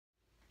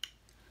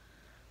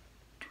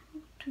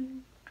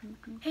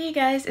Hey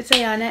guys, it's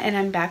Aiyana and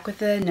I'm back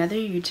with another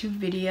YouTube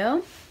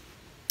video.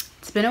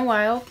 It's been a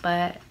while,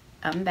 but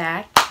I'm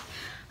back.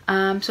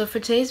 So for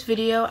today's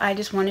video, I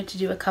just wanted to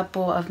do a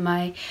couple of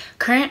my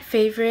current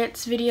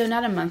favorites video,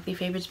 not a monthly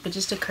favorites, but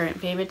just a current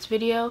favorites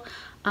video.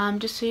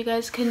 Just so you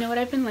guys can know what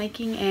I've been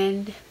liking,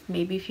 and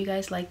maybe if you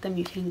guys like them,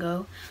 you can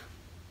go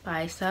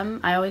buy some.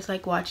 I always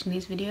like watching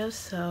these videos,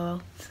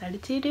 so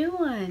decided to do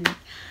one.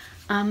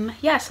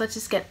 Yeah, so let's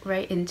just get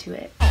right into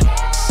it.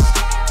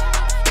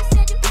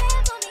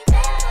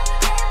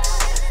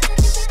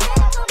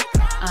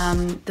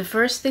 The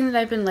first thing that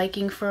I've been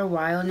liking for a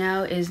while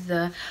now is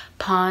the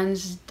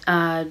Pond's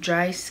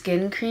dry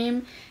skin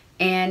cream,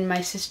 and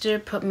my sister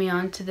put me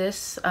onto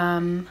this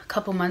a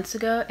couple months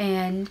ago,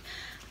 and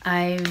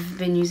I've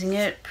been using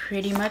it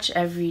pretty much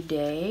every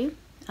day.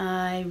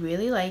 I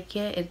really like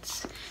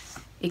it.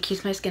 It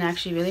keeps my skin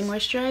actually really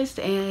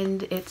moisturized,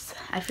 and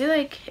I feel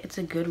like it's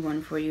a good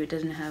one for you. It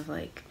doesn't have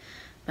like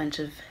a bunch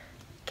of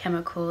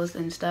chemicals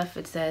and stuff.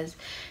 It says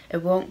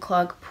it won't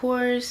clog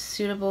pores,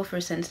 suitable for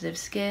sensitive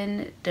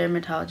skin,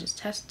 dermatologist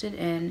tested,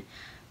 and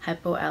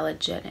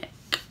hypoallergenic.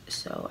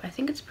 So I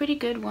think it's a pretty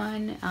good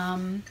one.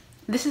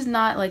 This is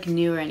not like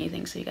new or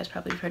anything, so you guys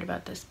probably have heard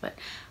about this, but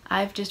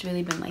I've just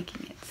really been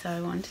liking it, so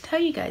I wanted to tell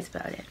you guys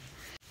about it.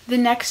 The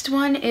next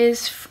one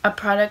is a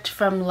product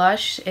from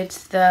Lush.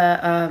 It's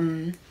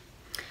the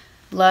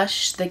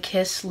Lush The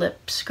Kiss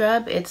Lip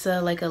Scrub. It's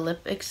like a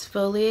lip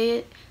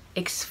exfoliant.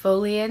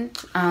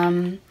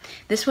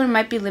 This one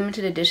might be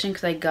limited edition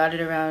because I got it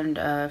around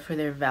for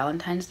their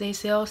Valentine's Day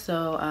sale,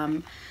 so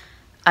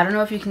I don't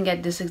know if you can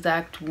get this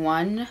exact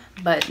one,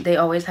 but they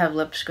always have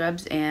lip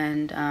scrubs,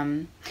 and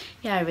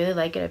yeah, I really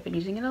like it. I've been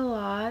using it a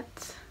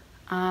lot.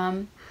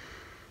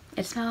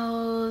 It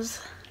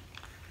smells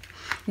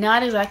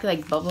not exactly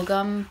like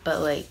bubblegum,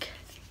 but like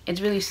it's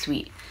really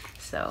sweet,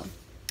 so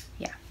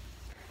yeah.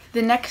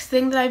 The next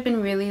thing that I've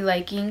been really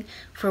liking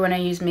for when I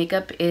use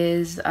makeup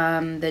is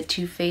the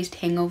Too Faced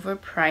Hangover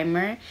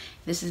Primer.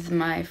 This is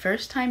my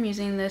first time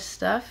using this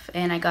stuff,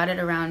 and I got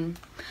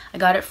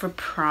it for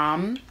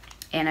prom,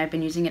 and I've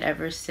been using it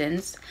ever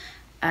since.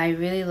 I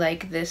really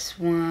like this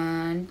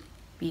one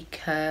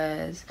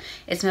because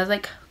it smells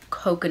like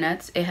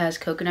coconuts. It has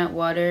coconut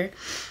water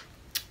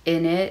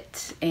in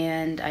it,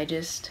 and I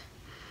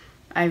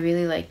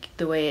really like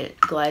the way it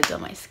glides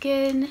on my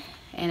skin,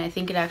 and I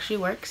think it actually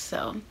works,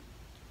 so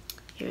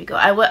here we go.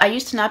 I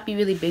used to not be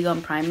really big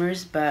on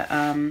primers, but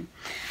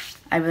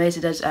I realized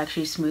it does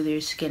actually smooth your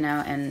skin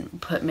out and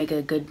make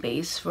a good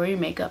base for your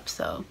makeup,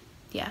 so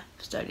yeah,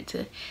 I've started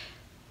to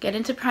get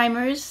into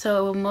primers,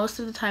 so most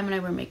of the time when I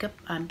wear makeup,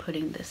 I'm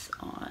putting this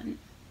on.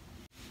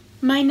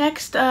 My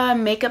next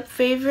makeup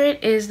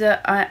favorite is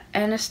the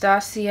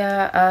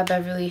Anastasia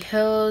Beverly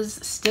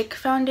Hills Stick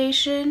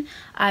Foundation.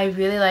 I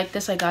really like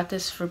this. I got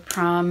this for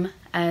prom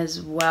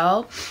as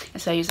well, and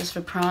so I used this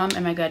for prom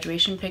and my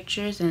graduation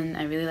pictures, and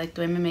I really liked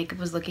the way my makeup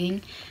was looking.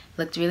 It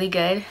looked really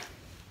good.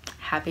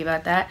 Happy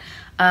about that.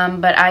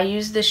 But I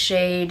used the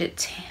shade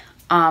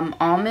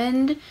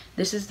Almond.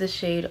 This is the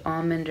shade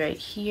Almond right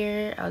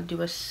here. I'll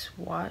do a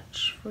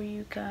swatch for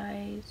you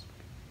guys.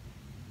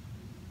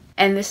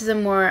 And this is a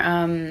more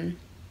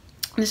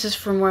this is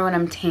for more when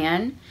I'm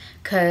tan,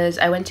 because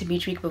I went to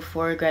Beach Week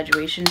before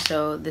graduation,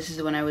 so this is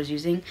the one I was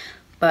using.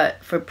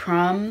 But for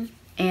prom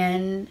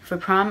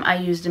I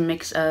used a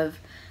mix of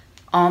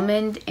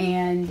almond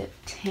and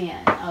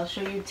tan. I'll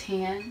show you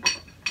tan.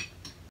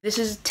 This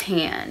is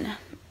tan,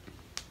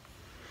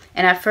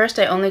 and at first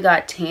I only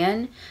got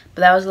tan,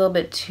 but that was a little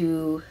bit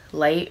too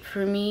light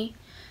for me,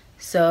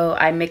 so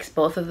I mixed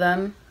both of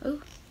them.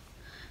 Ooh.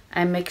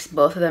 I mixed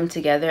both of them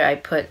together. I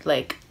put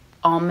like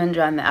almond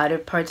around the outer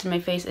parts of my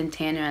face and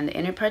tan around the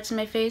inner parts of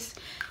my face,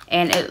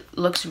 and it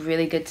looks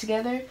really good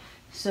together.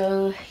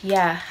 So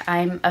yeah,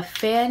 I'm a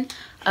fan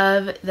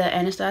of the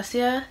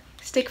Anastasia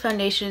stick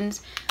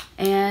foundations,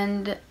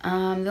 and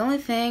the only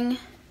thing,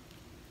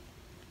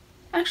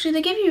 actually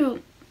they give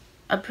you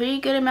a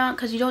pretty good amount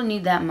because you don't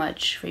need that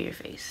much for your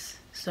face,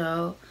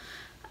 so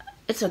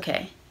it's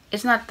okay.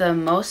 It's not the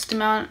most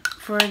amount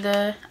for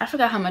the, I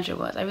forgot how much it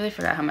was. I really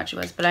forgot how much it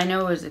was, but I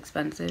know it was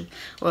expensive.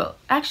 Well,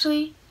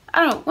 actually, I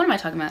don't know, what am I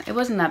talking about? It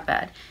wasn't that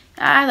bad.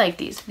 I like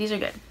these. These are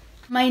good.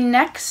 My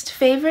next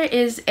favorite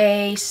is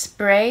a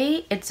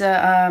spray. It's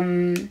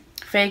a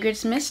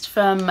fragrance mist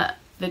from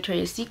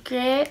Victoria's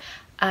Secret.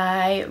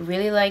 I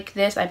really like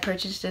this. I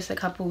purchased this a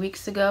couple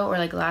weeks ago, or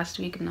like last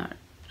week, I'm not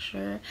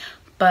sure.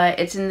 But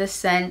it's in the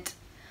scent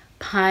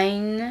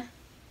Pine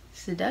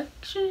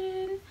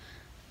Seduction.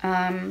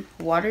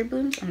 Water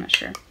Blooms, I'm not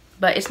sure.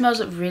 But it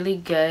smells really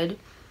good.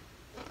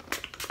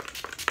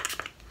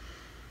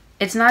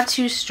 It's not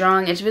too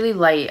strong. It's really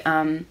light,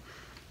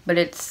 but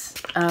it's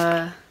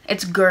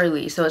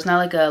girly, so it's not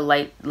like a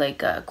light,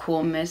 like a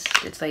cool mist.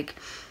 It's like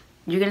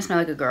you're gonna smell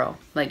like a girl.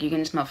 Like you're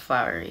gonna smell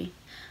flowery.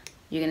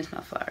 You're gonna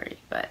smell flowery,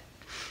 but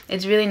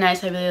it's really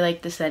nice. I really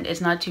like the scent.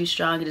 It's not too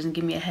strong. It doesn't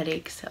give me a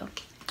headache, so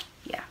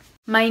yeah.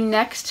 My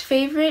next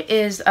favorite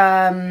is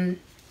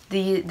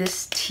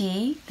this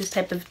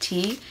type of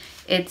tea.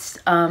 It's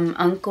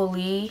Uncle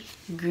Lee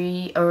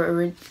green,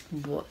 or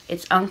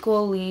it's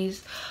Uncle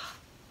Lee's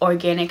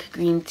organic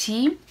green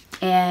tea.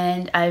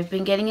 And I've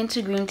been getting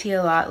into green tea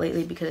a lot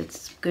lately because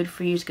it's good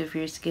for you, it's good for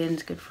your skin,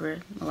 it's good for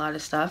a lot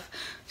of stuff.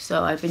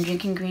 So I've been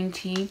drinking green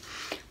tea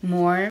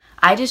more.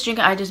 I just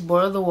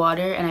boil the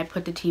water and I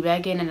put the tea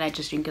bag in and I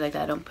just drink it like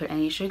that. I don't put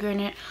any sugar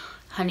in it,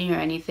 honey or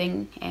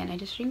anything, and I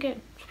just drink it.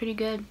 It's pretty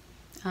good.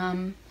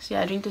 So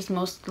yeah, I drink this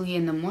mostly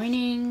in the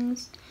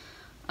mornings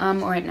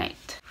or at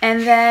night.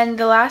 And then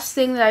the last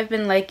thing that I've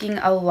been liking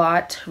a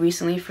lot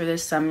recently for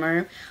this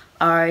summer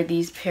are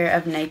these pair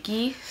of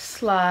Nike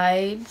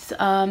slides.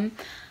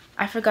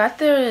 I forgot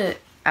the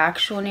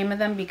actual name of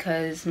them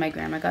because my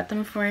grandma got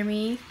them for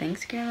me.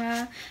 Thanks,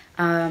 Grandma.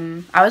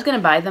 I was gonna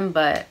buy them,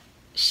 but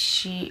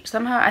she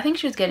somehow, I think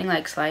she was getting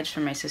like slides for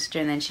my sister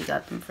and then she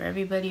got them for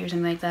everybody or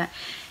something like that.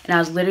 And I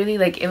was literally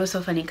like, it was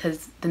so funny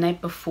because the night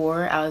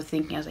before I was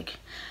thinking, I was like,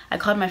 I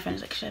called my friend, I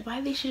was like, should I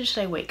buy these or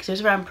should I wait? Because it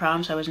was around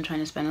prom, so I wasn't trying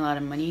to spend a lot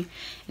of money,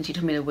 and she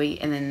told me to wait.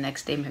 And then the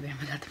next day my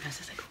grandma got them. I was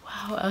just like,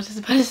 wow, I was just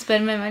about to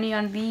spend my money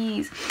on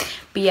these.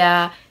 But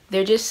yeah,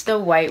 they're just the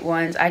white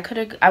ones. I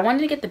wanted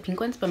to get the pink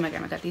ones, but my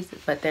grandma got these,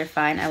 but they're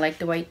fine. I like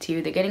the white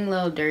too. They're getting a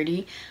little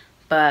dirty,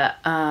 but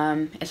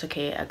it's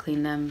okay, I'll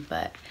clean them.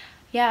 But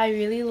yeah, I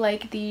really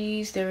like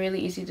these. They're really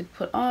easy to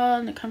put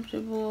on. They're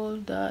comfortable.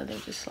 They're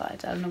just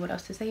slides. I don't know what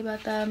else to say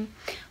about them,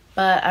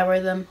 but I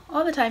wear them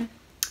all the time.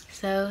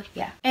 So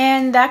yeah.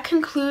 And that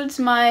concludes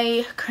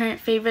my current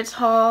favorites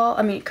haul.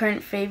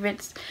 Current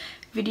favorites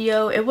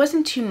video. It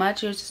wasn't too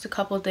much. It was just a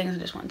couple of things. I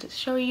just wanted to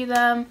show you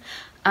them.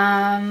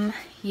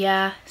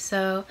 Yeah,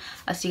 so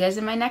I'll see you guys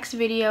in my next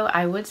video.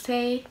 I would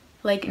say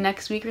like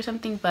next week or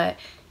something, but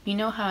you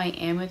know how I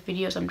am with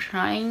videos. I'm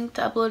trying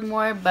to upload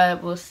more,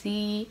 but we'll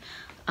see.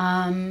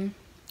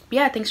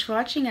 Yeah, thanks for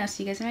watching. I'll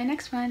see you guys in my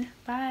next one.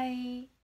 Bye.